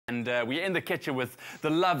and we're in the kitchen with the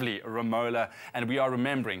lovely Romola, and we are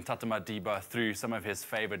remembering Tata Madiba through some of his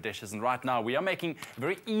favorite dishes. And right now we are making a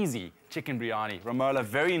very easy chicken biryani. Romola,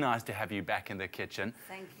 very nice to have you back in the kitchen.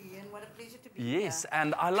 Thank you, Ian. What a pleasure to be here. Yes,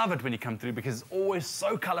 and I love it when you come through because it's always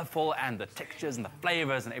so colourful, and the textures and the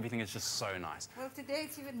flavours and everything is just so nice. Well, today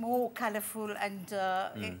it's even more colourful, and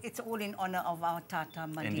it's all in honour of our Tata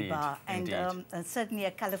Madiba. Indeed. And certainly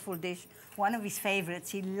a colourful dish. One of his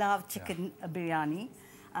favourites. He loved chicken biryani.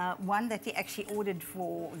 One that he actually ordered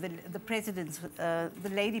for the president's,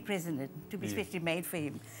 the lady president, to be specially made for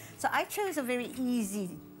him. So I chose a very easy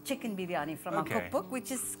chicken biryani from our cookbook,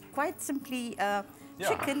 which is quite simply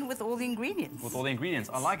chicken with all the ingredients. With all the ingredients,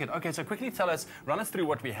 I like it. Okay, so quickly run us through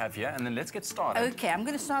what we have here, and then let's get started. Okay, I'm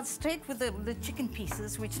going to start straight with the chicken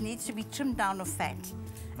pieces, which needs to be trimmed down of fat,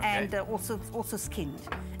 and also skinned,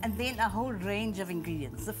 and then a whole range of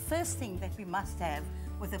ingredients. The first thing that we must have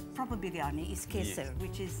with a proper biryani is kesar,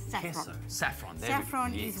 which is saffron. Saffron.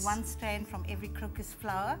 Saffron is one strand from every crocus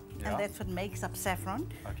flower, and that's what makes up saffron.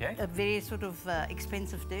 Okay. A very sort of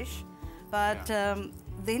expensive dish. But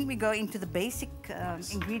then we go into the basic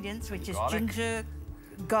ingredients, which is ginger,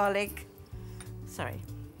 garlic. Sorry.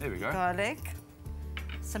 There we go. Garlic,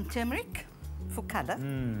 some turmeric for color,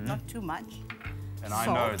 not too much. And I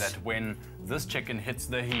know that when this chicken hits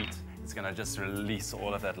the heat, it's going to just release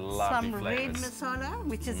all of that lovely flavors. Some red masala,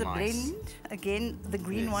 which is a blend. Again, the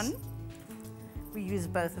green one. We use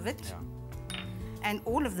both of it. Yeah. And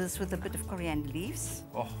all of this with a bit of coriander leaves.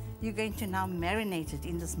 Oh. You're going to now marinate it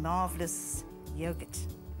in this marvelous yogurt.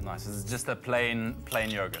 Nice. It's just a plain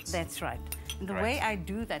yogurt. That's right. And the way I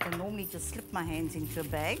do that, I normally just slip my hands into a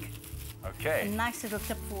bag. Okay. A nice little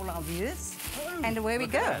tip for all our viewers. And away we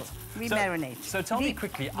go. We marinate. So tell me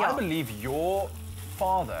quickly, I believe your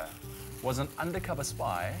father was an undercover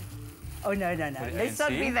spy. Oh, no. Let's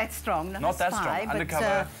not be that strong. Not that strong.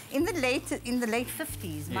 Undercover. In the late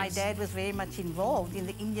 50s, my dad was very much involved in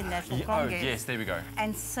the Indian National Congress. Oh, yes, there we go.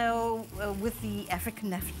 And so with the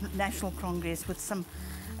African National Congress, with some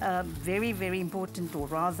very, very important, or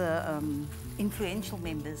rather influential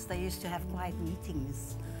members, they used to have quiet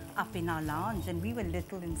meetings up in our lounge, and we were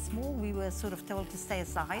little and small. We were sort of told to stay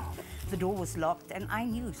aside. The door was locked, and I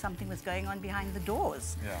knew something was going on behind the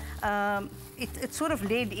doors. Yeah. It sort of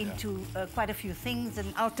led into quite a few things,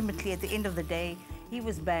 and ultimately, at the end of the day, he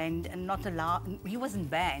was banned and not allowed. He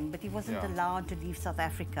wasn't banned, but he wasn't allowed to leave South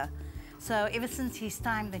Africa. So ever since his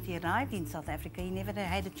time that he arrived in South Africa, he never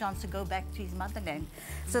had a chance to go back to his motherland.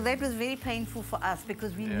 So that was very painful for us,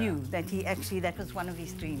 because we knew that that was one of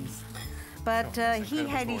his dreams. But he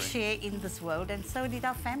had his share in this world, and so did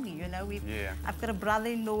our family. You know, I've got a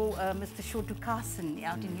brother-in-law, Mr. Shotu Carson,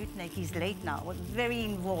 out in Utenake. He's late now. Was very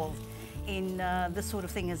involved in this sort of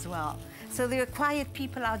thing as well. So there are quiet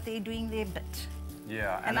people out there doing their bit.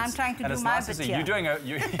 Yeah, and I'm trying to do my bit here.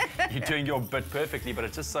 You're doing your bit perfectly, but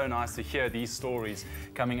it's just so nice to hear these stories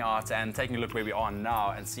coming out and taking a look where we are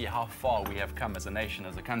now and see how far we have come as a nation,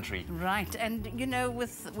 as a country. Right, and you know,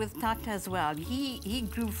 with Tata as well, he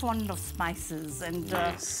grew fond of spices and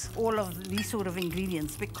all of these sort of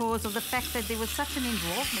ingredients because of the fact that there was such an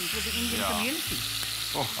involvement with the Indian community.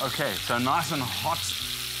 Oh, okay, so nice and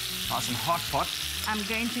hot pot. I'm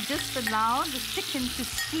going to just allow the chicken to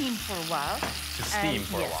steam for a while. To steam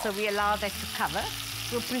for a while. So we allow that to cover.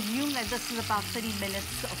 We'll presume that this is about 30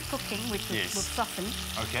 minutes of cooking, which will soften.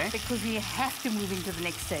 Okay. Because we have to move into the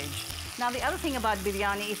next stage. Now, the other thing about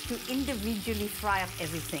biryani is to individually fry up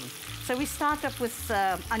everything. So we start up with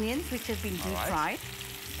onions, which have been deep-fried.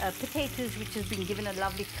 Potatoes, which has been given a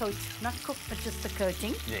lovely coat, not cooked, but just a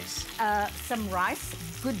coating. Yes. Some rice,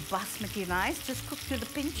 good basmati rice, just cooked to the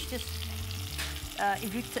pinch. Just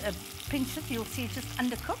if you pinch it, you'll see it's just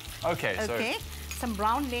undercooked. Okay. Okay. Some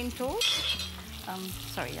brown lentils.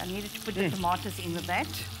 Sorry, I needed to put the tomatoes in with that.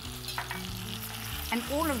 And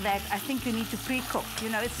all of that, I think you need to pre-cook. You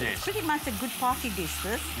know, it's pretty much a good party dish,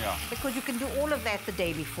 this. Yeah. Because you can do all of that the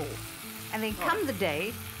day before. And then come the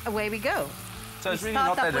day, away we go. So it's really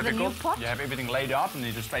not that difficult. You have everything laid out and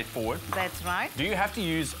you're just straightforward. That's right. Do you have to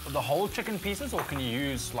use the whole chicken pieces, or can you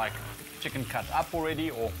use like chicken cut up already,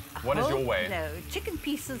 or what is your way? No, chicken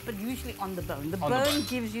pieces, but usually on the bone. The bone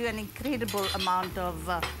gives you an incredible amount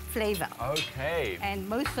of flavor. Okay. And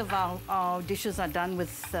most of our dishes are done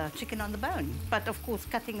with chicken on the bone, but of course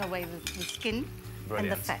cutting away the skin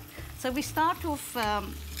and the fat. So we start off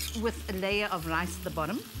with a layer of rice at the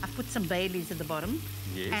bottom. I put some bay leaves at the bottom,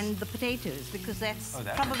 and the potatoes, because that's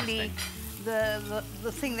probably the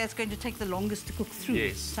thing that's going to take the longest to cook through.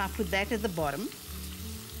 Yes. So I put that at the bottom.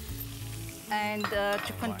 And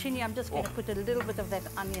to continue, I'm just going to put a little bit of that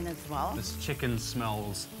onion as well. This chicken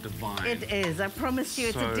smells divine. It is. I promise you,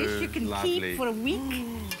 it's a dish you can keep for a week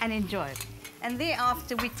and enjoy it. And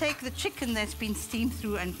thereafter, we take the chicken that's been steamed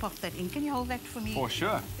through and pop that in. Can you hold that for me? For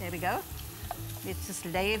sure. There we go. Let's just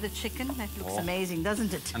layer the chicken. That looks amazing,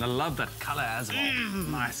 doesn't it? And I love that colour as well.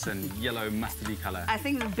 Nice and yellow mustardy colour. I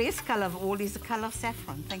think the best colour of all is the colour of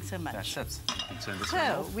saffron. Thanks so much. That's it. Turn this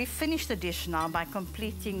So, we've finished the dish now by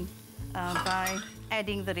completing, by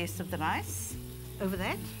adding the rest of the rice over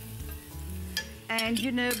that. And,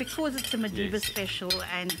 you know, because it's a Madiba special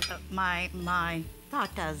and my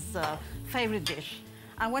Tata's favourite dish,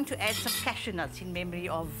 I want to add some cashew nuts in memory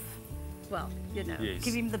of, well, you know,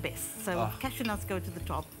 give him the best. So cashew nuts go to the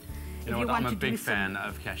top. You know what, I'm a big fan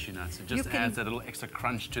of cashew nuts. It just adds a little extra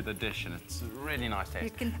crunch to the dish and it's really nice taste.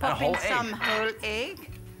 You can pop in some whole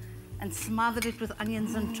egg and smother it with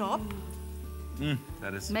onions on top.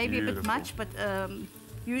 That is maybe beautiful. A bit much, but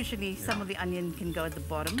usually some of the onion can go at the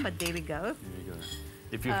bottom, but there we go. There you go.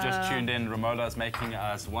 If you've just tuned in, Romola is making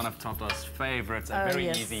us one of Tata's favourites, a very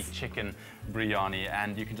easy chicken biryani,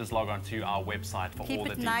 and you can just log on to our website for all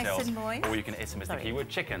the details. Nice and moist. Or you can SMS the keyword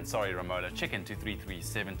chicken, Romola, chicken to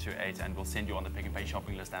 33728, and we'll send you on the Pick n Pay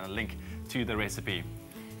shopping list and a link to the recipe.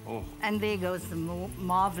 Oh. And there goes the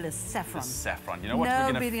marvellous saffron. The saffron. You know what?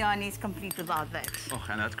 No biryani is complete without that. Oh,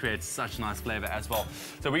 and that creates such nice flavour as well.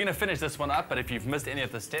 So we're going to finish this one up, but if you've missed any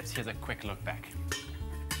of the steps, here's a quick look back.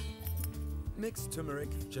 Mix turmeric,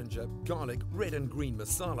 ginger, garlic, red and green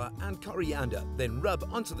masala and coriander, then rub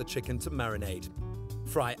onto the chicken to marinate.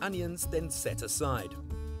 Fry onions, then set aside.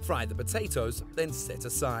 Fry the potatoes, then set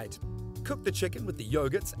aside. Cook the chicken with the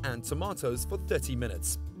yogurts and tomatoes for 30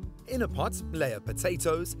 minutes. In a pot, layer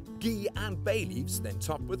potatoes, ghee and bay leaves, then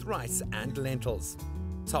top with rice and lentils.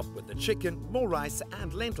 Top with the chicken, more rice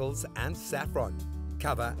and lentils and saffron.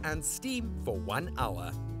 Cover and steam for 1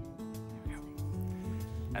 hour.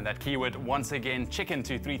 And that keyword, once again, chicken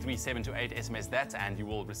to 33728, SMS that, and you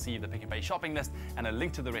will receive the Pick n Pay shopping list and a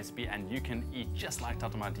link to the recipe, and you can eat just like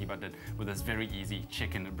Tata Madiba did with this very easy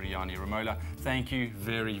chicken biryani. Romola, thank you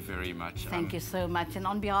very, very much. Thank you so much. And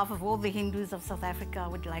on behalf of all the Hindus of South Africa, I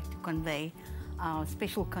would like to convey our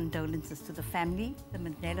special condolences to the family, the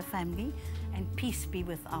Mandela family, and peace be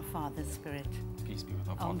with our father's spirit. Peace be with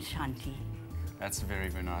our father. Om Shanti. That's very,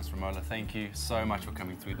 very nice. Romola, thank you so much for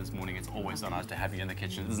coming through this morning. It's always so nice to have you in the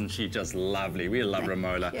kitchen. Isn't she just lovely? We love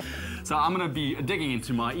Romola. So I'm going to be digging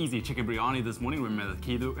into my easy chicken biryani this morning. Remember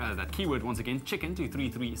that keyword, once again, chicken to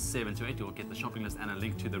 33728. You'll get the shopping list and a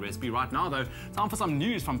link to the recipe. Right now, though, time for some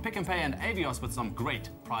news from Pick n Pay and Avios with some great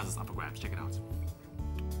prizes up for grabs. Check it out.